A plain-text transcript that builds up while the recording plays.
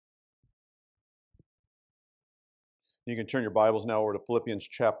You can turn your Bibles now over to Philippians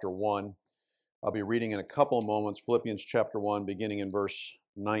chapter 1. I'll be reading in a couple of moments, Philippians chapter 1, beginning in verse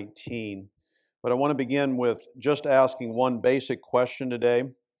 19. But I want to begin with just asking one basic question today,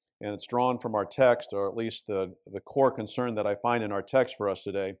 and it's drawn from our text, or at least the core concern that I find in our text for us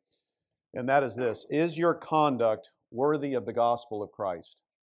today, and that is this: is your conduct worthy of the gospel of Christ?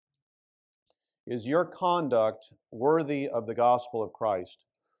 Is your conduct worthy of the gospel of Christ?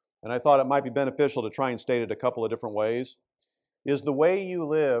 And I thought it might be beneficial to try and state it a couple of different ways. Is the way you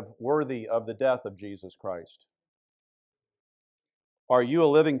live worthy of the death of Jesus Christ? Are you a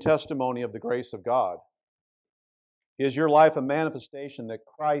living testimony of the grace of God? Is your life a manifestation that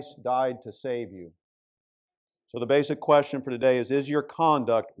Christ died to save you? So the basic question for today is your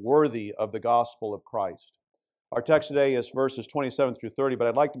conduct worthy of the gospel of Christ? Our text today is verses 27 through 30, but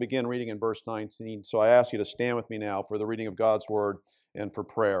I'd like to begin reading in verse 19, so I ask you to stand with me now for the reading of God's Word and for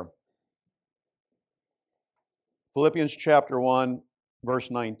prayer. Philippians chapter 1, verse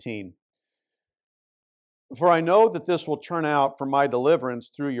 19. For I know that this will turn out for my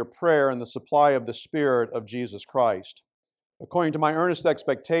deliverance through your prayer and the supply of the Spirit of Jesus Christ, according to my earnest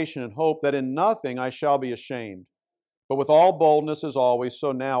expectation and hope that in nothing I shall be ashamed, but with all boldness as always,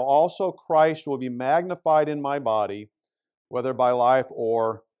 so now also Christ will be magnified in my body, whether by life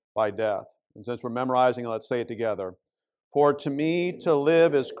or by death. And since we're memorizing, let's say it together. For to me to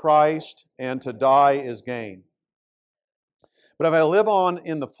live is Christ, and to die is gain. But if I live on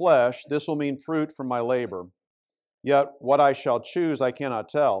in the flesh, this will mean fruit from my labor. Yet what I shall choose I cannot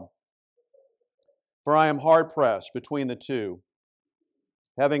tell. For I am hard-pressed between the two,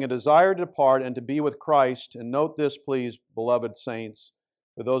 having a desire to depart and to be with Christ. And note this, please, beloved saints,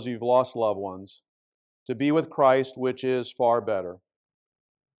 for those of you who've lost loved ones, to be with Christ, which is far better.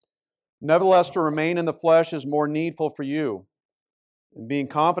 Nevertheless, to remain in the flesh is more needful for you. And being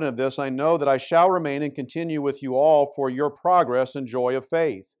confident of this, I know that I shall remain and continue with you all for your progress and joy of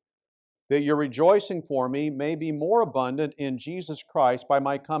faith, that your rejoicing for me may be more abundant in Jesus Christ by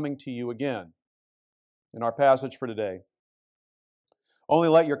my coming to you again. In our passage for today, only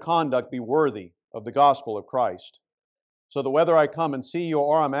let your conduct be worthy of the gospel of Christ, so that whether I come and see you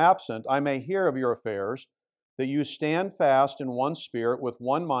or am absent, I may hear of your affairs, that you stand fast in one spirit, with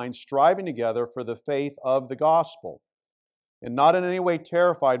one mind, striving together for the faith of the gospel, and not in any way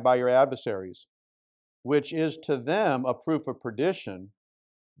terrified by your adversaries, which is to them a proof of perdition,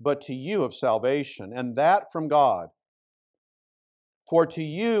 but to you of salvation, and that from God. For to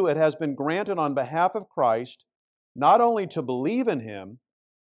you it has been granted on behalf of Christ, not only to believe in Him,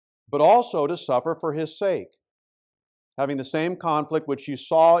 but also to suffer for His sake, having the same conflict which you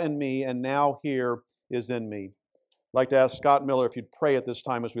saw in me and now here is in me. I'd like to ask Scott Miller if you'd pray at this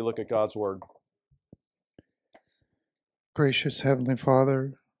time as we look at God's Word. Gracious Heavenly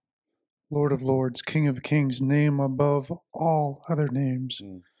Father, Lord of Lords, King of Kings, name above all other names,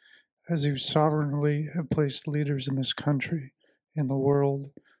 as you sovereignly have placed leaders in this country, in the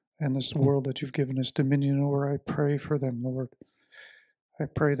world, and this world that you've given us dominion over, I pray for them, Lord. I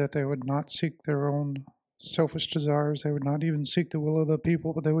pray that they would not seek their own selfish desires. They would not even seek the will of the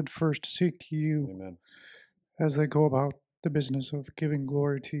people, but they would first seek you. Amen. As they go about the business of giving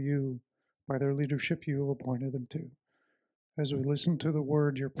glory to you by their leadership you have appointed them to. As we listen to the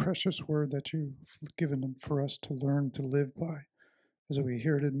word, your precious word that you've given them for us to learn to live by, as we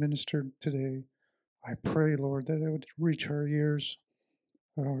hear it administered today, I pray, Lord, that it would reach our ears,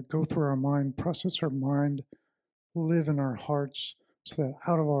 go through our mind, process our mind, live in our hearts, so that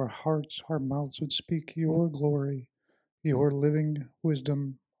out of our hearts, our mouths would speak your glory, your living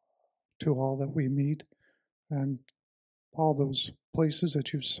wisdom to all that we meet, and all those places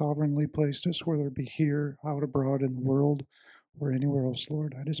that you've sovereignly placed us, whether it be here, out abroad in the world, or anywhere else,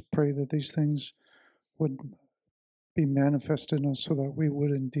 Lord. I just pray that these things would be manifested in us so that we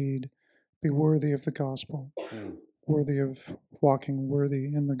would indeed be worthy of the gospel, worthy of walking worthy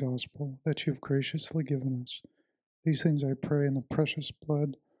in the gospel that you've graciously given us. These things I pray in the precious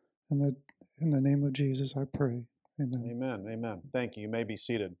blood, and in the name of Jesus I pray. Amen. Amen. Amen. Thank you. You may be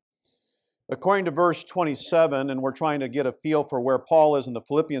seated. According to verse 27, and we're trying to get a feel for where Paul is and the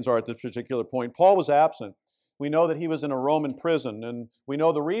Philippians are at this particular point, Paul was absent. We know that he was in a Roman prison, and we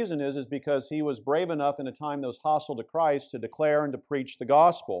know the reason is because he was brave enough in a time that was hostile to Christ to declare and to preach the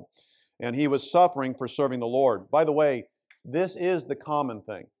gospel, and he was suffering for serving the Lord. By the way, this is the common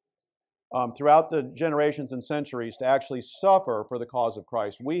thing throughout the generations and centuries to actually suffer for the cause of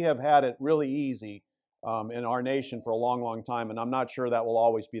Christ. We have had it really easy in our nation for a long, long time, and I'm not sure that will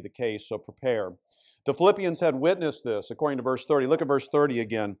always be the case, so prepare. The Philippians had witnessed this, according to verse 30. Look at verse 30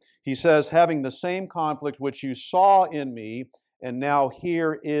 again. He says, having the same conflict which you saw in me and now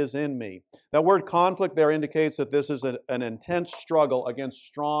here is in me. That word conflict there indicates that this is an intense struggle against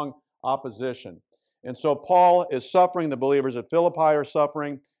strong opposition. And so Paul is suffering, the believers at Philippi are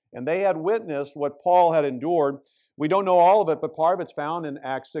suffering, and they had witnessed what Paul had endured. We don't know all of it, but part of it's found in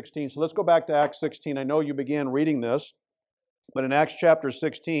Acts 16. So let's go back to Acts 16. I know you began reading this, but in Acts chapter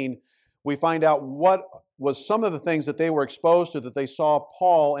 16, we find out what was some of the things that they were exposed to, that they saw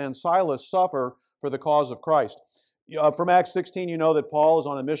Paul and Silas suffer for the cause of Christ. From Acts 16, you know that Paul is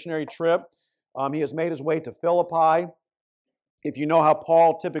on a missionary trip. He has made his way to Philippi. If you know how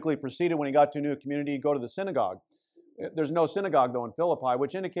Paul typically proceeded when he got to a new community, he'd go to the synagogue. There's no synagogue, though, in Philippi,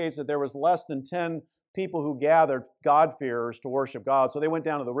 which indicates that there was less than 10 people who gathered, God-fearers, to worship God. So they went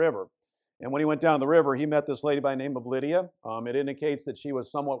down to the river. And when he went down to the river, he met this lady by the name of Lydia. It indicates that she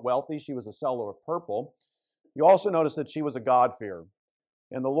was somewhat wealthy. She was a seller of purple. You also notice that she was a God-fearer.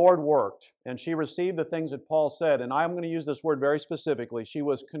 And the Lord worked, and she received the things that Paul said. And I'm going to use this word very specifically. She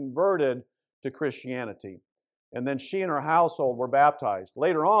was converted to Christianity. And then she and her household were baptized.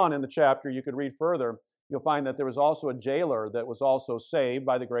 Later on in the chapter, you could read further, you'll find that there was also a jailer that was also saved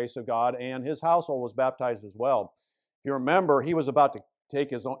by the grace of God, and his household was baptized as well. If you remember, he was about to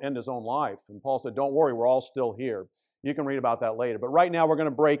end his own life. And Paul said, don't worry, we're all still here. You can read about that later. But right now we're going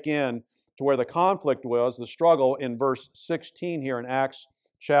to break in to where the conflict was, the struggle, in verse 16 here in Acts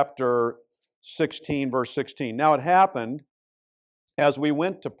chapter 16, verse 16. Now it happened, as we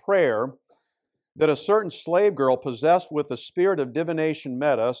went to prayer, that a certain slave girl possessed with the spirit of divination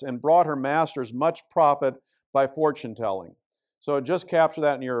met us and brought her masters much profit by fortune telling. So just capture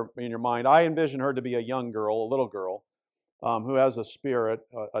that in your mind. I envision her to be a young girl, a little girl, who has a spirit,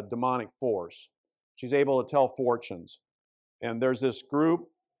 a demonic force. She's able to tell fortunes. And there's this group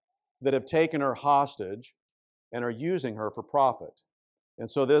that have taken her hostage and are using her for profit. And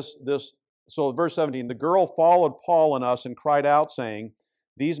so so verse 17, the girl followed Paul and us and cried out, saying,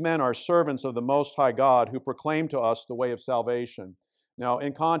 these men are servants of the Most High God who proclaim to us the way of salvation. Now,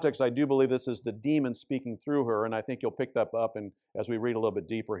 in context, I do believe this is the demon speaking through her, and I think you'll pick that up as we read a little bit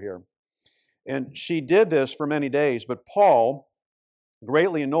deeper here. And she did this for many days, but Paul,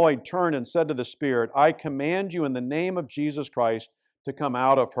 greatly annoyed, turned and said to the spirit, I command you in the name of Jesus Christ to come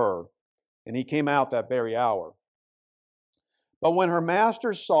out of her. And he came out that very hour. But when her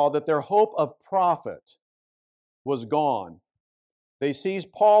masters saw that their hope of profit was gone, they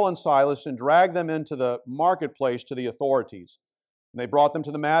seized Paul and Silas and dragged them into the marketplace to the authorities. And they brought them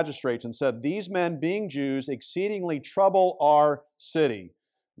to the magistrates and said, these men, being Jews, exceedingly trouble our city.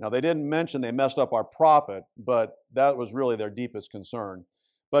 Now, they didn't mention they messed up our profit, but that was really their deepest concern.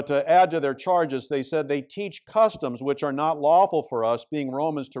 But to add to their charges, they said they teach customs which are not lawful for us, being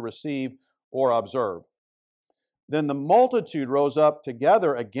Romans, to receive or observe. Then the multitude rose up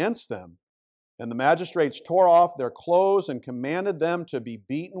together against them, and the magistrates tore off their clothes and commanded them to be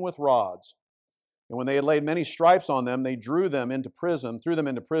beaten with rods. And when they had laid many stripes on them, they threw them into prison,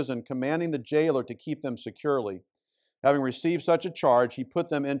 commanding the jailer to keep them securely. Having received such a charge, he put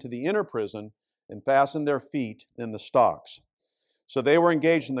them into the inner prison and fastened their feet in the stocks. So they were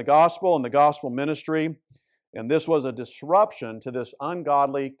engaged in the gospel and the gospel ministry, and this was a disruption to this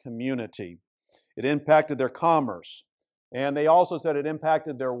ungodly community. It impacted their commerce. And they also said it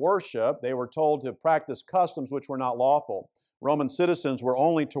impacted their worship. They were told to practice customs which were not lawful. Roman citizens were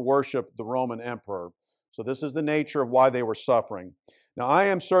only to worship the Roman emperor. So this is the nature of why they were suffering. Now, I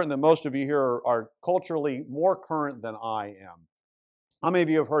am certain that most of you here are culturally more current than I am. How many of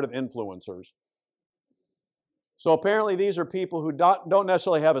you have heard of influencers? So apparently these are people who don't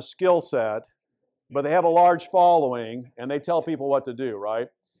necessarily have a skill set, but they have a large following, and they tell people what to do, right?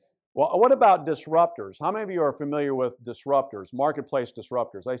 Well, what about disruptors? How many of you are familiar with disruptors, marketplace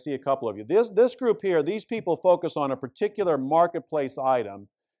disruptors? I see a couple of you. This group here, these people focus on a particular marketplace item,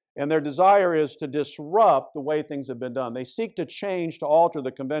 and their desire is to disrupt the way things have been done. They seek to change, to alter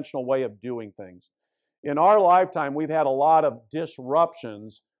the conventional way of doing things. In our lifetime, we've had a lot of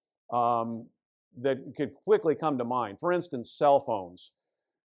disruptions that could quickly come to mind. For instance, cell phones.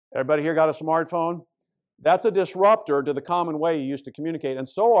 Everybody here got a smartphone? That's a disruptor to the common way you used to communicate, and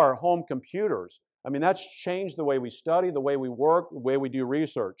so are home computers. I mean, that's changed the way we study, the way we work, the way we do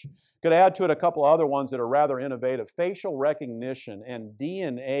research. Could add to it a couple other ones that are rather innovative. Facial recognition and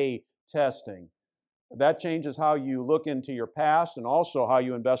DNA testing. That changes how you look into your past and also how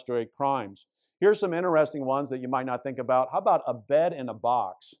you investigate crimes. Here's some interesting ones that you might not think about. How about a bed in a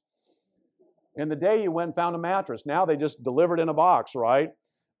box? In the day, you went and found a mattress. Now they just deliver it in a box, right?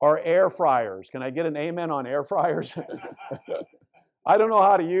 Or air fryers. Can I get an amen on air fryers? I don't know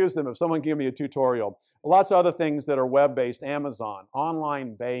how to use them. If someone can give me a tutorial. Lots of other things that are web-based. Amazon,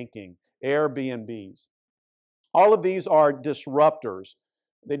 online banking, Airbnbs. All of these are disruptors.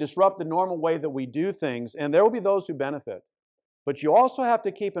 They disrupt the normal way that we do things, and there will be those who benefit. But you also have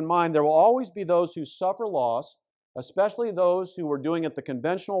to keep in mind there will always be those who suffer loss, especially those who are doing it the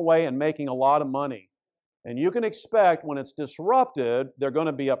conventional way and making a lot of money. And you can expect when it's disrupted, they're going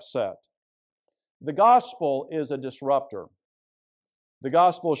to be upset. The gospel is a disruptor. The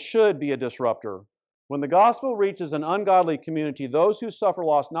gospel should be a disruptor. When the gospel reaches an ungodly community, those who suffer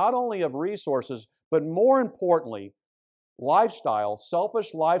loss not only of resources, but more importantly, lifestyle,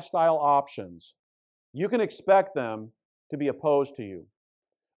 selfish lifestyle options, you can expect them to be opposed to you.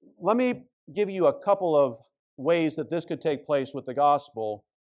 Let me give you a couple of ways that this could take place with the gospel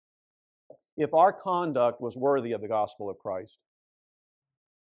if our conduct was worthy of the gospel of Christ.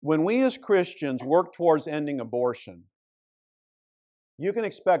 When we as Christians work towards ending abortion, you can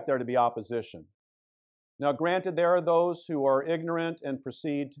expect there to be opposition. Now, granted, there are those who are ignorant and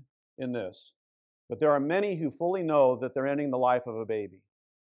proceed in this, but there are many who fully know that they're ending the life of a baby.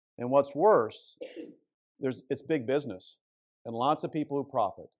 And what's worse, it's big business and lots of people who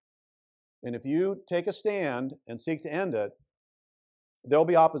profit. And if you take a stand and seek to end it, there'll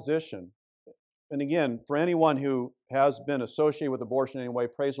be opposition. And again, for anyone who has been associated with abortion in any way,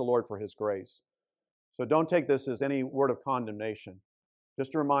 praise the Lord for His grace. So don't take this as any word of condemnation.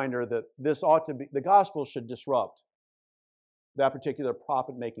 Just a reminder that this ought to be, the gospel should disrupt that particular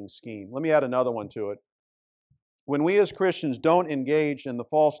profit-making scheme. Let me add another one to it. When we as Christians don't engage in the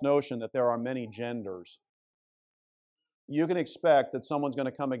false notion that there are many genders, you can expect that someone's going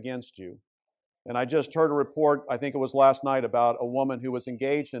to come against you. And I just heard a report, I think it was last night, about a woman who was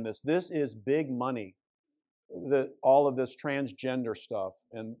engaged in this. This is big money, all of this transgender stuff,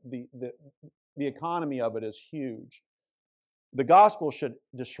 and the economy of it is huge. The gospel should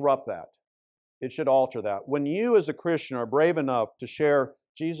disrupt that. It should alter that. When you as a Christian are brave enough to share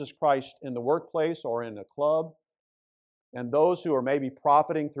Jesus Christ in the workplace or in a club, and those who are maybe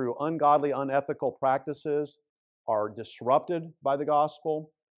profiting through ungodly, unethical practices are disrupted by the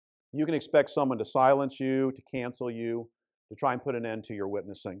gospel, you can expect someone to silence you, to cancel you, to try and put an end to your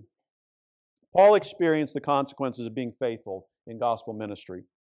witnessing. Paul experienced the consequences of being faithful in gospel ministry.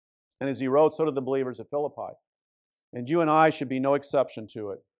 And as he wrote, so did the believers at Philippi. And you and I should be no exception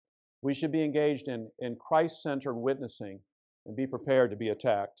to it. We should be engaged in Christ-centered witnessing and be prepared to be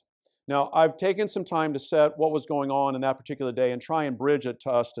attacked. Now, I've taken some time to set what was going on in that particular day and try and bridge it to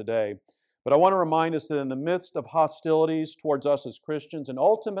us today. But I want to remind us that in the midst of hostilities towards us as Christians, and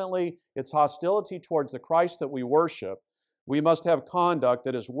ultimately it's hostility towards the Christ that we worship, we must have conduct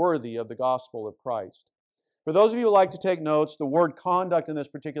that is worthy of the gospel of Christ. For those of you who like to take notes, the word conduct in this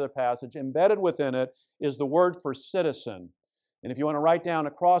particular passage, embedded within it, is the word for citizen. And if you want to write down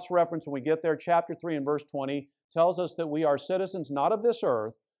a cross-reference when we get there, chapter 3 and verse 20 tells us that we are citizens not of this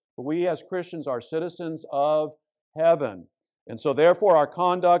earth, but we as Christians are citizens of heaven. And so therefore our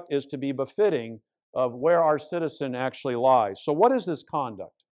conduct is to be befitting of where our citizen actually lies. So what is this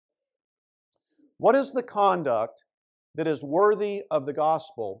conduct? What is the conduct that is worthy of the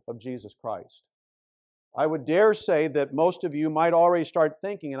gospel of Jesus Christ? I would dare say that most of you might already start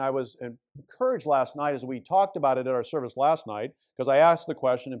thinking, and I was encouraged last night as we talked about it at our service last night, because I asked the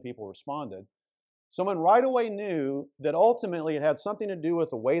question and people responded. Someone right away knew that ultimately it had something to do with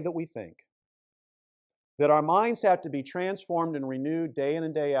the way that we think. That our minds have to be transformed and renewed day in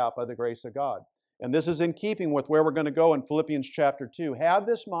and day out by the grace of God. And this is in keeping with where we're going to go in Philippians chapter 2. Have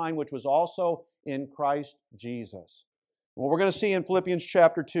this mind which was also in Christ Jesus. What we're going to see in Philippians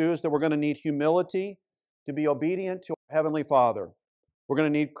chapter 2 is that we're going to need humility to be obedient to our Heavenly Father. We're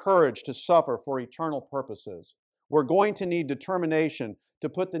going to need courage to suffer for eternal purposes. We're going to need determination to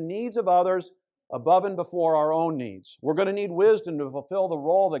put the needs of others above and before our own needs. We're going to need wisdom to fulfill the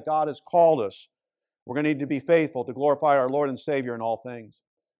role that God has called us. We're going to need to be faithful to glorify our Lord and Savior in all things.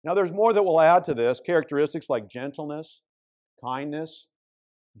 Now, there's more that we'll add to this, characteristics like gentleness, kindness,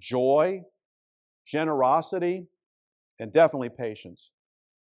 joy, generosity, and definitely patience.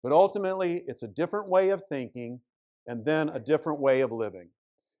 But ultimately, it's a different way of thinking and then a different way of living.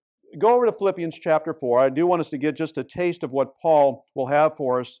 Go over to Philippians chapter 4. I do want us to get just a taste of what Paul will have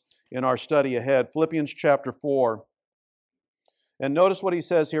for us in our study ahead. Philippians chapter 4. And notice what he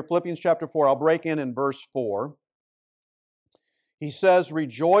says here, Philippians chapter 4. I'll break in verse 4. He says,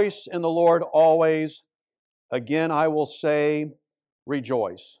 "Rejoice in the Lord always. Again, I will say,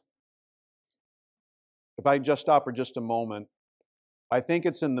 rejoice." If I just stop for just a moment, I think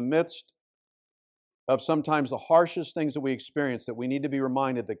it's in the midst of sometimes the harshest things that we experience that we need to be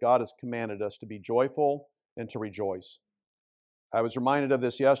reminded that God has commanded us to be joyful and to rejoice. I was reminded of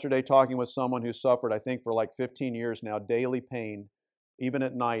this yesterday talking with someone who suffered, I think for like 15 years now, daily pain, even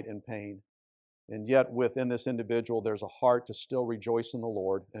at night in pain. And yet within this individual, there's a heart to still rejoice in the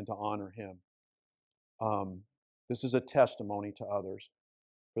Lord and to honor Him. This is a testimony to others,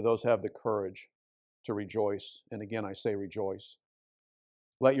 for those who have the courage to rejoice. And again, I say rejoice.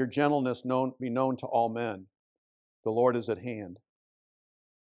 Let your gentleness be known to all men. The Lord is at hand.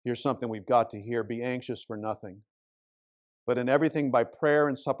 Here's something we've got to hear. Be anxious for nothing, but in everything by prayer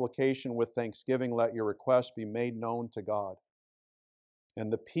and supplication with thanksgiving, let your requests be made known to God.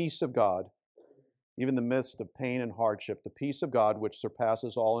 And the peace of God, even in the midst of pain and hardship, the peace of God, which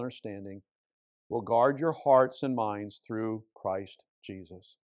surpasses all understanding, will guard your hearts and minds through Christ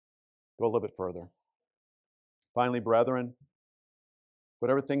Jesus. Go a little bit further. Finally, brethren,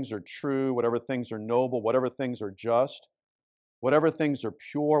 whatever things are true, whatever things are noble, whatever things are just, whatever things are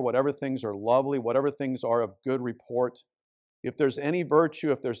pure, whatever things are lovely, whatever things are of good report, if there's any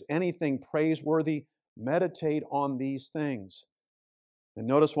virtue, if there's anything praiseworthy, meditate on these things. And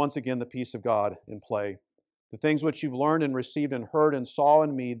notice once again the peace of God in play. The things which you've learned and received and heard and saw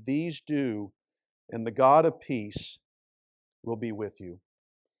in me, these do, and the God of peace will be with you.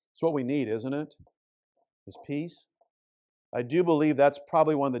 It's what we need, isn't it? Is peace. I do believe that's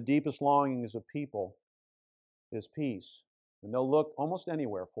probably one of the deepest longings of people, is peace. And they'll look almost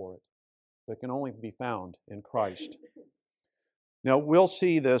anywhere for it, but it can only be found in Christ. Now, we'll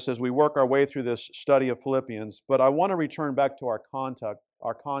see this as we work our way through this study of Philippians, but I want to return back to our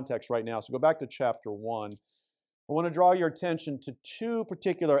context right now. So go back to chapter 1. I want to draw your attention to two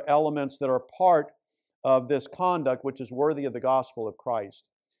particular elements that are part of this conduct which is worthy of the gospel of Christ.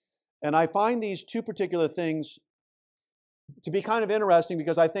 And I find these two particular things to be kind of interesting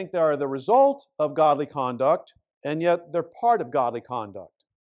because I think they are the result of godly conduct, and yet they're part of godly conduct.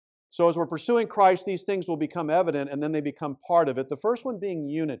 So as we're pursuing Christ, these things will become evident, and then they become part of it. The first one being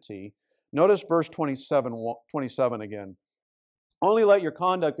unity. Notice verse 27 again. Only let your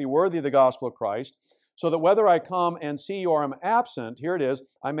conduct be worthy of the gospel of Christ, so that whether I come and see you or am absent, here it is,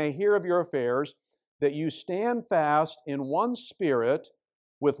 I may hear of your affairs, that you stand fast in one spirit,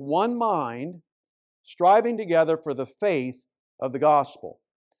 with one mind, striving together for the faith of the gospel.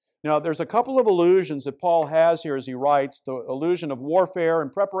 Now, there's a couple of allusions that Paul has here as he writes, the allusion of warfare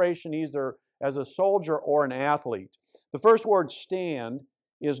and preparation either as a soldier or an athlete. The first word, stand,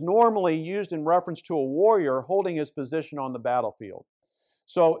 is normally used in reference to a warrior holding his position on the battlefield.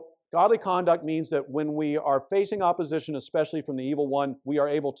 So, godly conduct means that when we are facing opposition, especially from the evil one, we are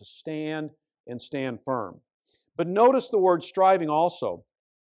able to stand and stand firm. But notice the word striving also.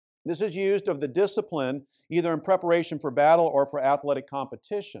 This is used of the discipline, either in preparation for battle or for athletic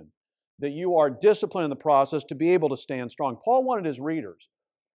competition, that you are disciplined in the process to be able to stand strong. Paul wanted his readers,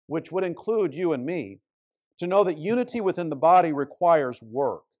 which would include you and me, to know that unity within the body requires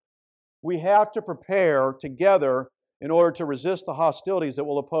work. We have to prepare together in order to resist the hostilities that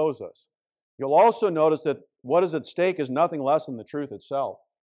will oppose us. You'll also notice that what is at stake is nothing less than the truth itself.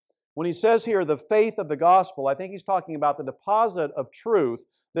 When he says here, the faith of the gospel, I think he's talking about the deposit of truth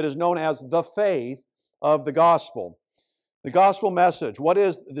that is known as the faith of the gospel. The gospel message, what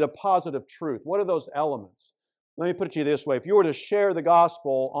is the deposit of truth? What are those elements? Let me put it to you this way. If you were to share the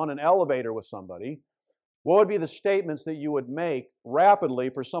gospel on an elevator with somebody, what would be the statements that you would make rapidly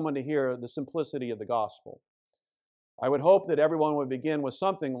for someone to hear the simplicity of the gospel? I would hope that everyone would begin with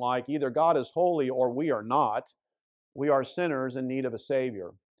something like, either God is holy or we are not. We are sinners in need of a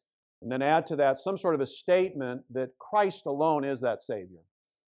Savior. And then add to that some sort of a statement that Christ alone is that Savior.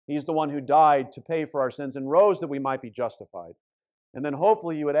 He's the one who died to pay for our sins and rose that we might be justified. And then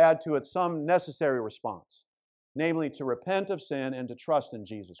hopefully you would add to it some necessary response, namely to repent of sin and to trust in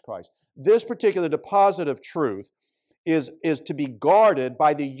Jesus Christ. This particular deposit of truth is to be guarded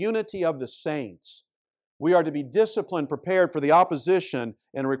by the unity of the saints. We are to be disciplined, prepared for the opposition,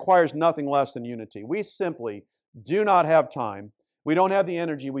 and it requires nothing less than unity. We simply do not have time. We don't have the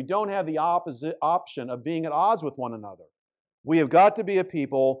energy. We don't have the option of being at odds with one another. We have got to be a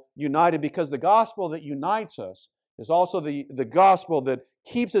people united because the gospel that unites us is also the gospel that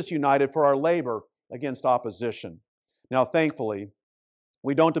keeps us united for our labor against opposition. Now, thankfully,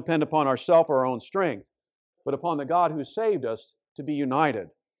 we don't depend upon ourselves or our own strength, but upon the God who saved us to be united.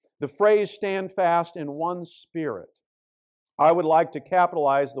 The phrase stand fast in one spirit. I would like to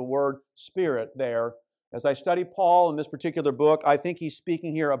capitalize the word spirit there. As I study Paul in this particular book, I think he's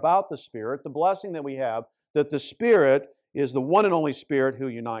speaking here about the Spirit, the blessing that we have, that the Spirit is the one and only Spirit who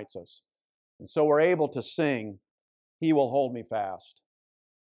unites us. And so we're able to sing, He will hold me fast.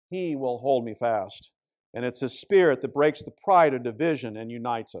 He will hold me fast. And it's His Spirit that breaks the pride of division and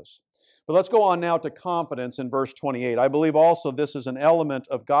unites us. But let's go on now to confidence in verse 28. I believe also this is an element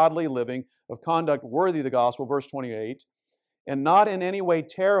of godly living, of conduct worthy of the gospel, verse 28. and not in any way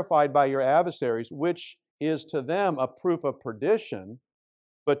terrified by your adversaries, which is to them a proof of perdition,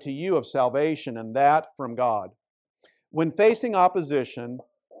 but to you of salvation, and that from God. When facing opposition,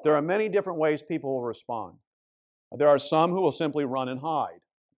 there are many different ways people will respond. There are some who will simply run and hide,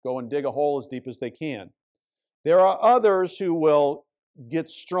 go and dig a hole as deep as they can. There are others who will get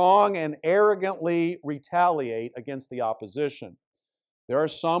strong and arrogantly retaliate against the opposition. There are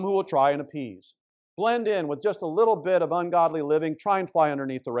some who will try and appease, blend in with just a little bit of ungodly living, try and fly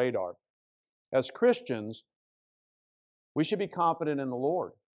underneath the radar. As Christians, we should be confident in the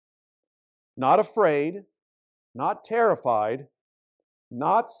Lord, not afraid, not terrified,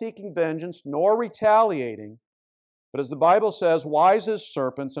 not seeking vengeance, nor retaliating, but as the Bible says, wise as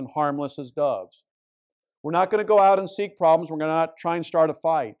serpents and harmless as doves. We're not going to go out and seek problems. We're going to not try and start a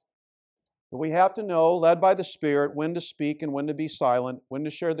fight. But we have to know, led by the Spirit, when to speak and when to be silent, when to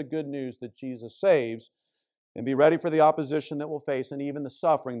share the good news that Jesus saves, and be ready for the opposition that we'll face and even the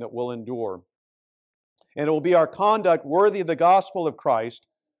suffering that we'll endure. And it will be our conduct worthy of the gospel of Christ,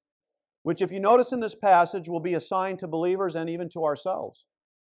 which, if you notice in this passage, will be assigned to believers and even to ourselves.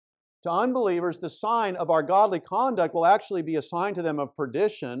 To unbelievers, the sign of our godly conduct will actually be a sign to them of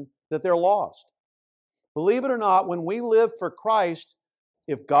perdition, that they're lost. Believe it or not, when we live for Christ,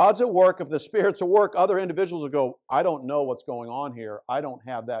 if God's at work, if the Spirit's at work, other individuals will go, I don't know what's going on here. I don't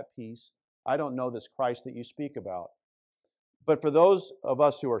have that peace. I don't know this Christ that you speak about. But for those of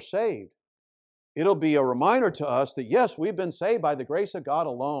us who are saved, it'll be a reminder to us that, yes, we've been saved by the grace of God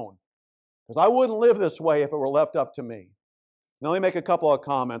alone. Because I wouldn't live this way if it were left up to me. Now, let me make a couple of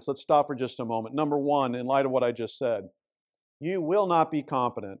comments. Let's stop for just a moment. Number one, in light of what I just said, you will not be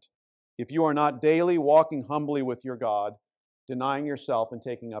confident if you are not daily walking humbly with your God, denying yourself and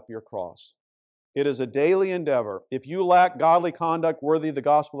taking up your cross. It is a daily endeavor. If you lack godly conduct worthy of the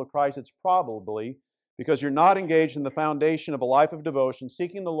gospel of Christ, it's probably because you're not engaged in the foundation of a life of devotion,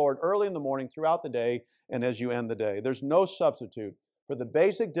 seeking the Lord early in the morning, throughout the day, and as you end the day. There's no substitute for the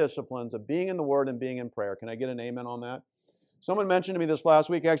basic disciplines of being in the Word and being in prayer. Can I get an amen on that? Someone mentioned to me this last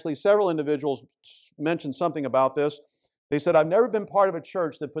week, actually several individuals mentioned something about this. They said, I've never been part of a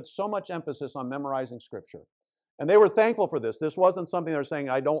church that puts so much emphasis on memorizing Scripture. And they were thankful for this. This wasn't something they were saying,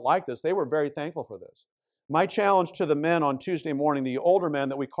 I don't like this. They were very thankful for this. My challenge to the men on Tuesday morning, the older men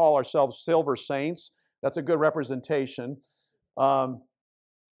that we call ourselves silver saints, that's a good representation,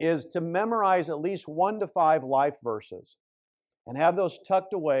 is to memorize at least 1 to 5 life verses and have those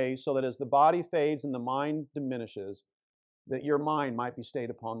tucked away so that as the body fades and the mind diminishes, that your mind might be stayed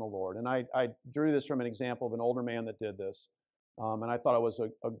upon the Lord. And I drew this from an example of an older man that did this. And I thought it was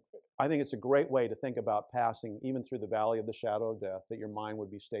I think it's a great way to think about passing even through the valley of the shadow of death, that your mind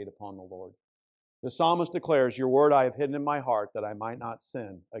would be stayed upon the Lord. The psalmist declares, your word I have hidden in my heart that I might not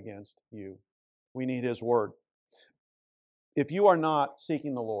sin against you. We need his word. If you are not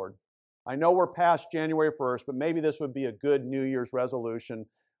seeking the Lord, I know we're past January 1st, but maybe this would be a good New Year's resolution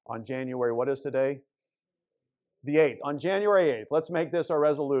on January, what is today? The 8th. On January 8th, let's make this our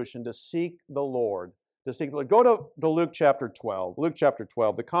resolution to seek the Lord. Go to Luke chapter 12. Luke chapter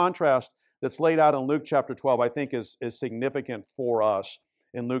 12. The contrast that's laid out in Luke chapter 12, I think, is significant for us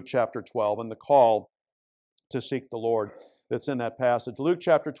in Luke chapter 12 and the call to seek the Lord that's in that passage. Luke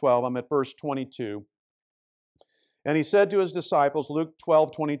chapter 12, I'm at verse 22. And he said to his disciples, Luke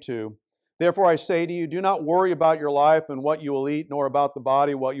 12:22, therefore I say to you, do not worry about your life and what you will eat, nor about the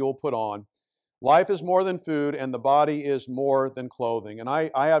body what you will put on. Life is more than food, and the body is more than clothing. And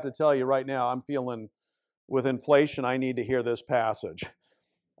I have to tell you right now, I'm feeling with inflation, I need to hear this passage.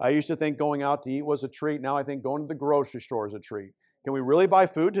 I used to think going out to eat was a treat. Now I think going to the grocery store is a treat. Can we really buy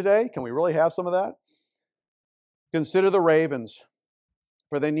food today? Can we really have some of that? Consider the ravens,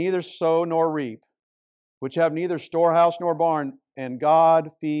 for they neither sow nor reap, which have neither storehouse nor barn, and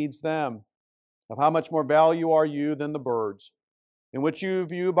God feeds them. Of how much more value are you than the birds, in which you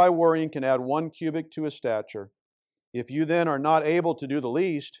view by worrying can add 1 cubit to his stature? If you then are not able to do the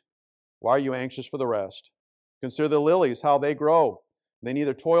least, why are you anxious for the rest? Consider the lilies, how they grow. They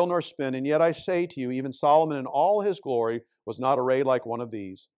neither toil nor spin, and yet I say to you, even Solomon in all his glory was not arrayed like one of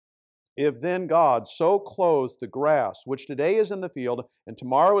these. If then God so clothes the grass, which today is in the field, and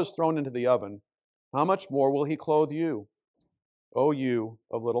tomorrow is thrown into the oven, how much more will he clothe you, O you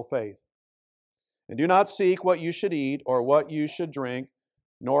of little faith? And do not seek what you should eat or what you should drink,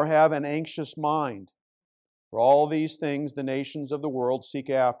 nor have an anxious mind. For all these things the nations of the world seek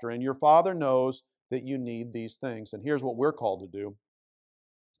after, and your Father knows that you need these things. And here's what we're called to do.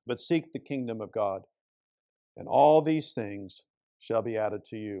 But seek the kingdom of God, and all these things shall be added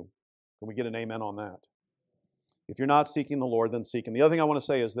to you. Can we get an amen on that? If you're not seeking the Lord, then seek Him. The other thing I want to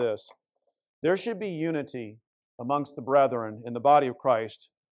say is this. There should be unity amongst the brethren in the body of Christ,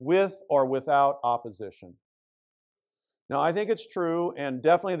 with or without opposition. Now, I think it's true, and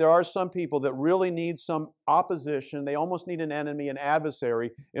definitely there are some people that really need some opposition. They almost need an enemy, an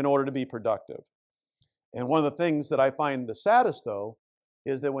adversary, in order to be productive. And one of the things that I find the saddest, though,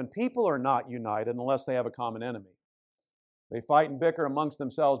 is that when people are not united unless they have a common enemy, they fight and bicker amongst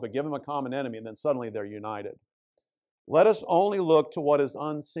themselves, but give them a common enemy, and then suddenly they're united. Let us only look to what is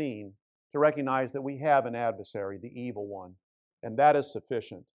unseen to recognize that we have an adversary, the evil one, and that is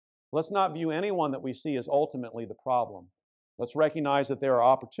sufficient. Let's not view anyone that we see as ultimately the problem. Let's recognize that there are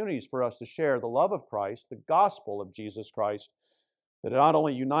opportunities for us to share the love of Christ, the gospel of Jesus Christ, that not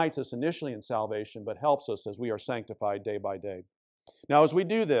only unites us initially in salvation, but helps us as we are sanctified day by day. Now, as we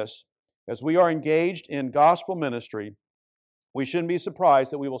do this, as we are engaged in gospel ministry, we shouldn't be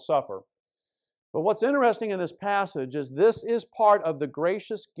surprised that we will suffer. But what's interesting in this passage is this is part of the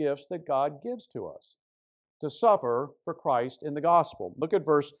gracious gifts that God gives to us, to suffer for Christ in the gospel. Look at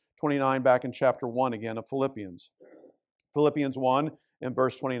verse 29 back in chapter 1 again of Philippians. Philippians 1 and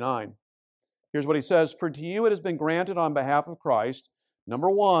verse 29. Here's what he says, "For to you it has been granted on behalf of Christ, number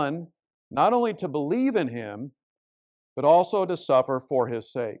one, not only to believe in him, but also to suffer for his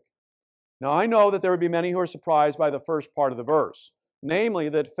sake." Now, I know that there would be many who are surprised by the first part of the verse, namely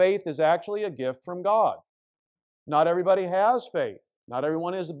that faith is actually a gift from God. Not everybody has faith. Not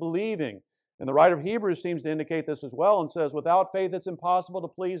everyone is believing. And the writer of Hebrews seems to indicate this as well and says, without faith, it's impossible to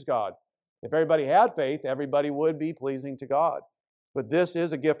please God. If everybody had faith, everybody would be pleasing to God. But this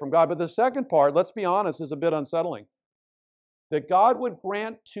is a gift from God. But the second part, let's be honest, is a bit unsettling. That God would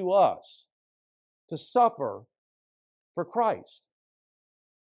grant to us to suffer for Christ.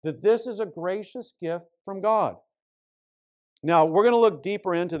 That this is a gracious gift from God. Now, we're going to look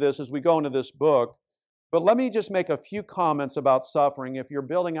deeper into this as we go into this book, but let me just make a few comments about suffering if you're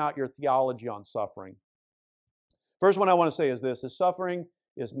building out your theology on suffering. First one I want to say is this, is suffering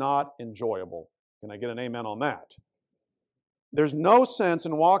is not enjoyable. Can I get an amen on that? There's no sense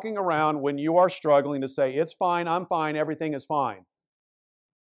in walking around when you are struggling to say, it's fine, I'm fine, everything is fine.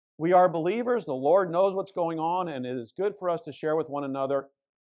 We are believers, the Lord knows what's going on, and it is good for us to share with one another.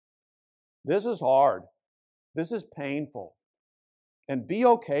 This is hard. This is painful. And be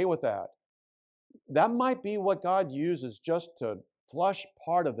okay with that. That might be what God uses just to flush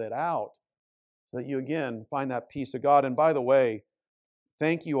part of it out so that you, again, find that peace of God. And by the way,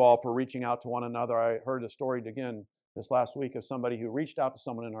 thank you all for reaching out to one another. I heard a story again this last week of somebody who reached out to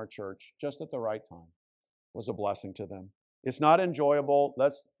someone in our church just at the right time. It was a blessing to them. It's not enjoyable.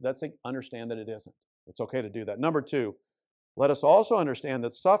 Let's understand that it isn't. It's okay to do that. Number two, let us also understand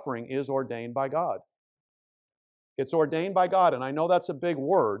that suffering is ordained by God. It's ordained by God, and I know that's a big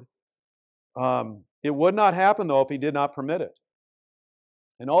word. It would not happen, though, if He did not permit it.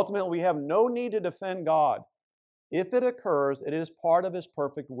 And ultimately, we have no need to defend God. If it occurs, it is part of His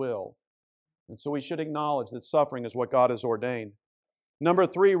perfect will. And so we should acknowledge that suffering is what God has ordained. Number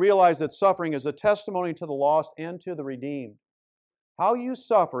three, realize that suffering is a testimony to the lost and to the redeemed. How you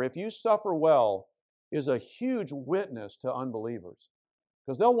suffer, if you suffer well, is a huge witness to unbelievers.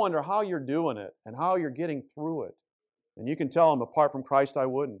 Because they'll wonder how you're doing it and how you're getting through it. And you can tell them, apart from Christ, I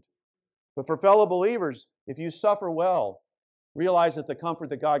wouldn't. But for fellow believers, if you suffer well, realize that the comfort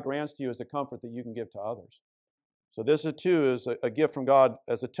that God grants to you is a comfort that you can give to others. So this, too, is a gift from God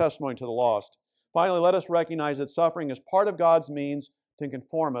as a testimony to the lost. Finally, let us recognize that suffering is part of God's means to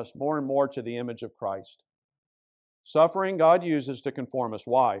conform us more and more to the image of Christ. Suffering God uses to conform us.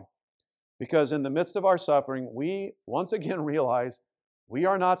 Why? Because in the midst of our suffering, we once again realize we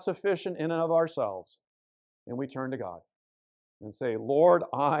are not sufficient in and of ourselves. And we turn to God and say, Lord,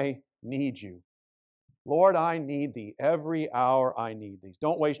 I need you. Lord, I need thee. Every hour I need thee.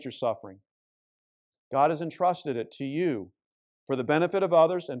 Don't waste your suffering. God has entrusted it to you for the benefit of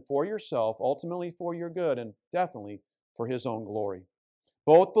others and for yourself, ultimately for your good, and definitely for His own glory.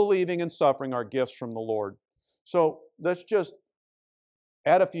 Both believing and suffering are gifts from the Lord. So let's just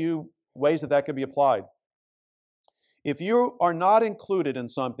add a few ways that could be applied. If you are not included in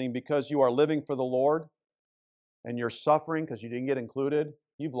something because you are living for the Lord and you're suffering because you didn't get included,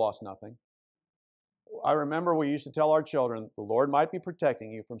 you've lost nothing. I remember we used to tell our children, the Lord might be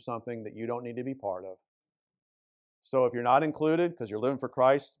protecting you from something that you don't need to be part of. So if you're not included because you're living for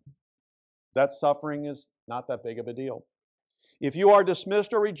Christ, that suffering is not that big of a deal. If you are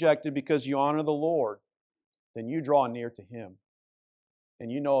dismissed or rejected because you honor the Lord, then you draw near to Him.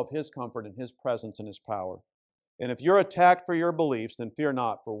 And you know of His comfort and His presence and His power. And if you're attacked for your beliefs, then fear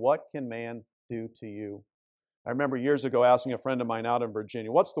not, for what can man do to you? I remember years ago asking a friend of mine out in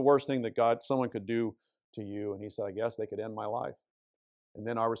Virginia, what's the worst thing that someone could do to you? And he said, I guess they could end my life. And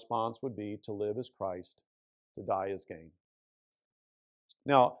then our response would be to live as Christ To die is gain.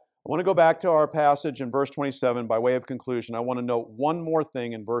 Now, I want to go back to our passage in verse 27 by way of conclusion. I want to note one more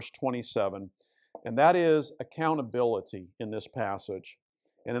thing in verse 27, and that is accountability in this passage.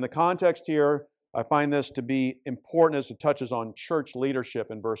 And in the context here, I find this to be important as it touches on church leadership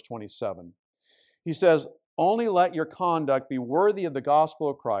in verse 27. He says, "Only let your conduct be worthy of the gospel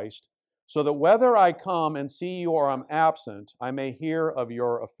of Christ, so that whether I come and see you or I'm absent, I may hear of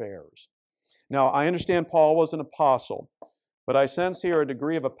your affairs." Now, I understand Paul was an apostle, but I sense here a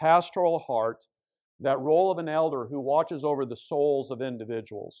degree of a pastoral heart, that role of an elder who watches over the souls of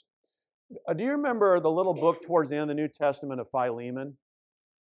individuals. Do you remember the little book towards the end of the New Testament of Philemon?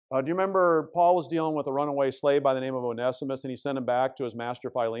 Do you remember Paul was dealing with a runaway slave by the name of Onesimus, and he sent him back to his master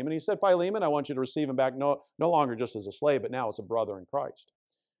Philemon? He said, Philemon, I want you to receive him back no longer just as a slave, but now as a brother in Christ.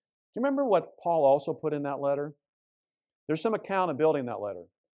 Do you remember what Paul also put in that letter? There's some accountability in that letter.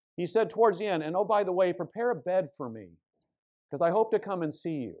 He said towards the end, and oh, by the way, prepare a bed for me, because I hope to come and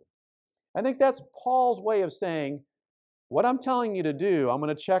see you. I think that's Paul's way of saying, what I'm telling you to do, I'm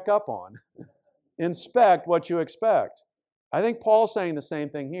going to check up on. Inspect what you expect. I think Paul's saying the same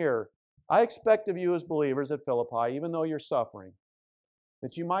thing here. I expect of you as believers at Philippi, even though you're suffering,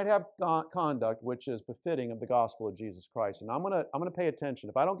 that you might have conduct which is befitting of the gospel of Jesus Christ. And I'm going to pay attention.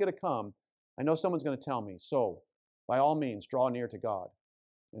 If I don't get to come, I know someone's going to tell me. So, by all means, draw near to God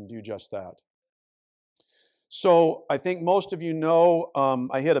and do just that. So I think most of you know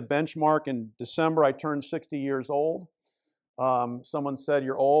I hit a benchmark in December. I turned 60 years old. Someone said,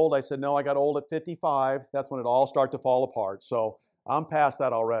 you're old. I said, no, I got old at 55. That's when it all started to fall apart. So I'm past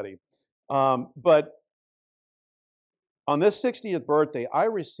that already. But on this 60th birthday, I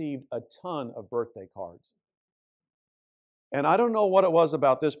received a ton of birthday cards. And I don't know what it was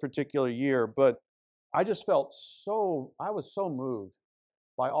about this particular year, but I just felt I was so moved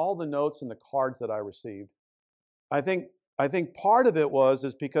by all the notes and the cards that I received. I think part of it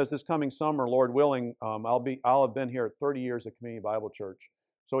is because this coming summer, Lord willing, I'll have been here at 30 years at Community Bible Church.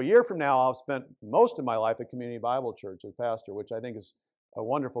 So a year from now, I'll have spent most of my life at Community Bible Church as pastor, which I think is a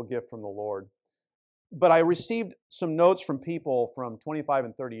wonderful gift from the Lord. But I received some notes from people from 25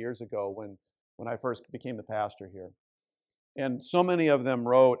 and 30 years ago when I first became the pastor here. And so many of them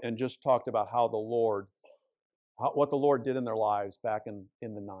wrote and just talked about how what the Lord did in their lives back in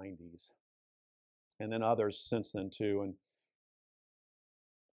the 90s. And then others since then too. And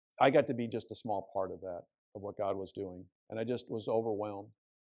I got to be just a small part of that, of what God was doing. And I just was overwhelmed.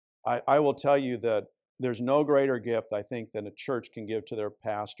 I will tell you that there's no greater gift, I think, than a church can give to their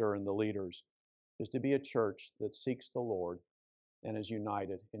pastor and the leaders, is to be a church that seeks the Lord and is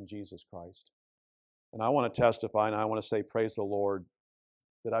united in Jesus Christ. And I want to testify, and I want to say, praise the Lord,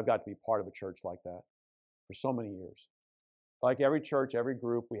 that I've got to be part of a church like that for so many years. Like every church, every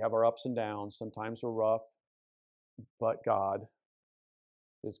group, we have our ups and downs. Sometimes we're rough, but God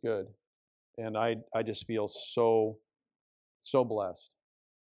is good. And I just feel so blessed.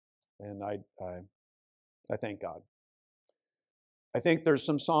 And I thank God. I think there's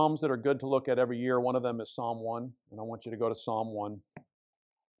some Psalms that are good to look at every year. One of them is Psalm 1, and I want you to go to Psalm 1.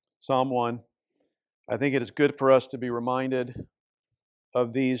 Psalm 1. I think it is good for us to be reminded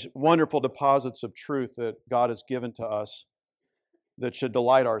of these wonderful deposits of truth that God has given to us that should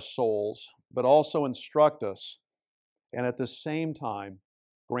delight our souls, but also instruct us, and at the same time,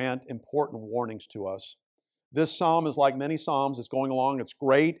 grant important warnings to us. This psalm is like many psalms. It's going along, it's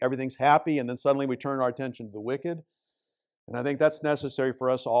great, everything's happy, and then suddenly we turn our attention to the wicked. And I think that's necessary for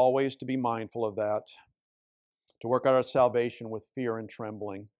us always to be mindful of that, to work out our salvation with fear and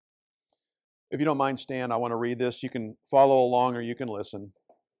trembling. If you don't mind, stand, I want to read this. You can follow along or you can listen.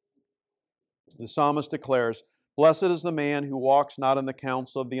 The psalmist declares, "Blessed is the man who walks not in the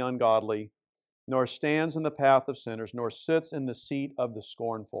counsel of the ungodly, nor stands in the path of sinners, nor sits in the seat of the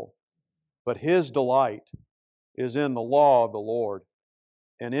scornful. But his delight is in the law of the Lord,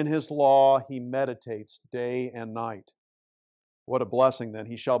 and in his law he meditates day and night." What a blessing then.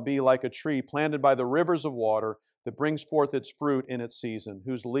 He shall be like a tree planted by the rivers of water that brings forth its fruit in its season,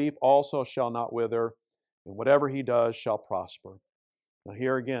 whose leaf also shall not wither, and whatever he does shall prosper. Now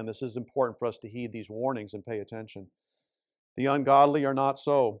here again, this is important for us to heed these warnings and pay attention. The ungodly are not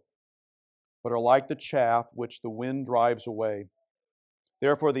so, but are like the chaff which the wind drives away.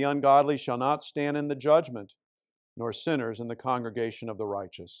 Therefore the ungodly shall not stand in the judgment, nor sinners in the congregation of the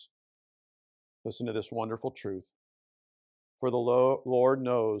righteous. Listen to this wonderful truth. For the Lord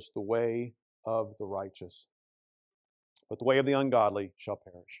knows the way of the righteous, but the way of the ungodly shall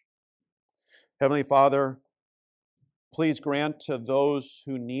perish. Heavenly Father, please grant to those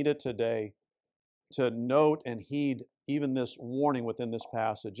who need it today to note and heed even this warning within this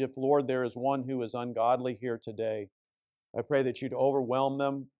passage. If, Lord, there is one who is ungodly here today, I pray that you'd overwhelm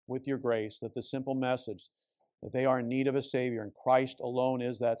them with your grace, that the simple message that they are in need of a Savior and Christ alone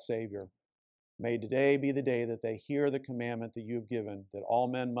is that Savior. May today be the day that they hear the commandment that you've given, that all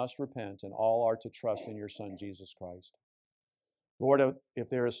men must repent and all are to trust in your Son, Jesus Christ. Lord, if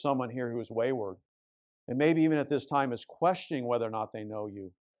there is someone here who is wayward, and maybe even at this time is questioning whether or not they know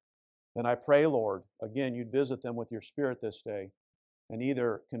you, then I pray, Lord, again, you'd visit them with your Spirit this day and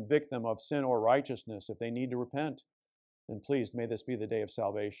either convict them of sin or righteousness. If they need to repent, then please, may this be the day of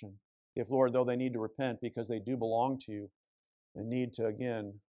salvation. If, Lord, though they need to repent because they do belong to you and need to,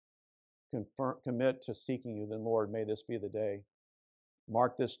 again, commit to seeking you, then, Lord, may this be the day.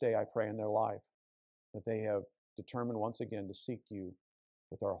 Mark this day, I pray, in their life, that they have determined once again to seek you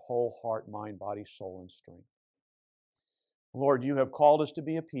with our whole heart, mind, body, soul, and strength. Lord, you have called us to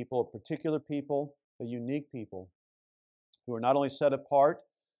be a people, a particular people, a unique people, who are not only set apart,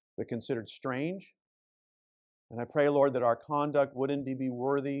 but considered strange. And I pray, Lord, that our conduct would indeed be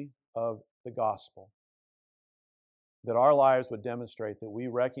worthy of the gospel, that our lives would demonstrate that we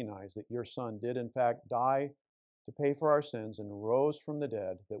recognize that your Son did in fact die to pay for our sins and rose from the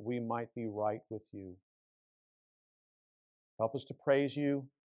dead, that we might be right with you. Help us to praise you,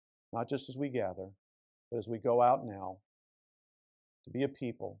 not just as we gather, but as we go out now, to be a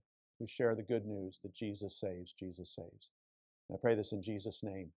people who share the good news that Jesus saves, Jesus saves. And I pray this in Jesus'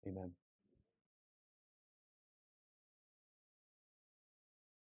 name. Amen.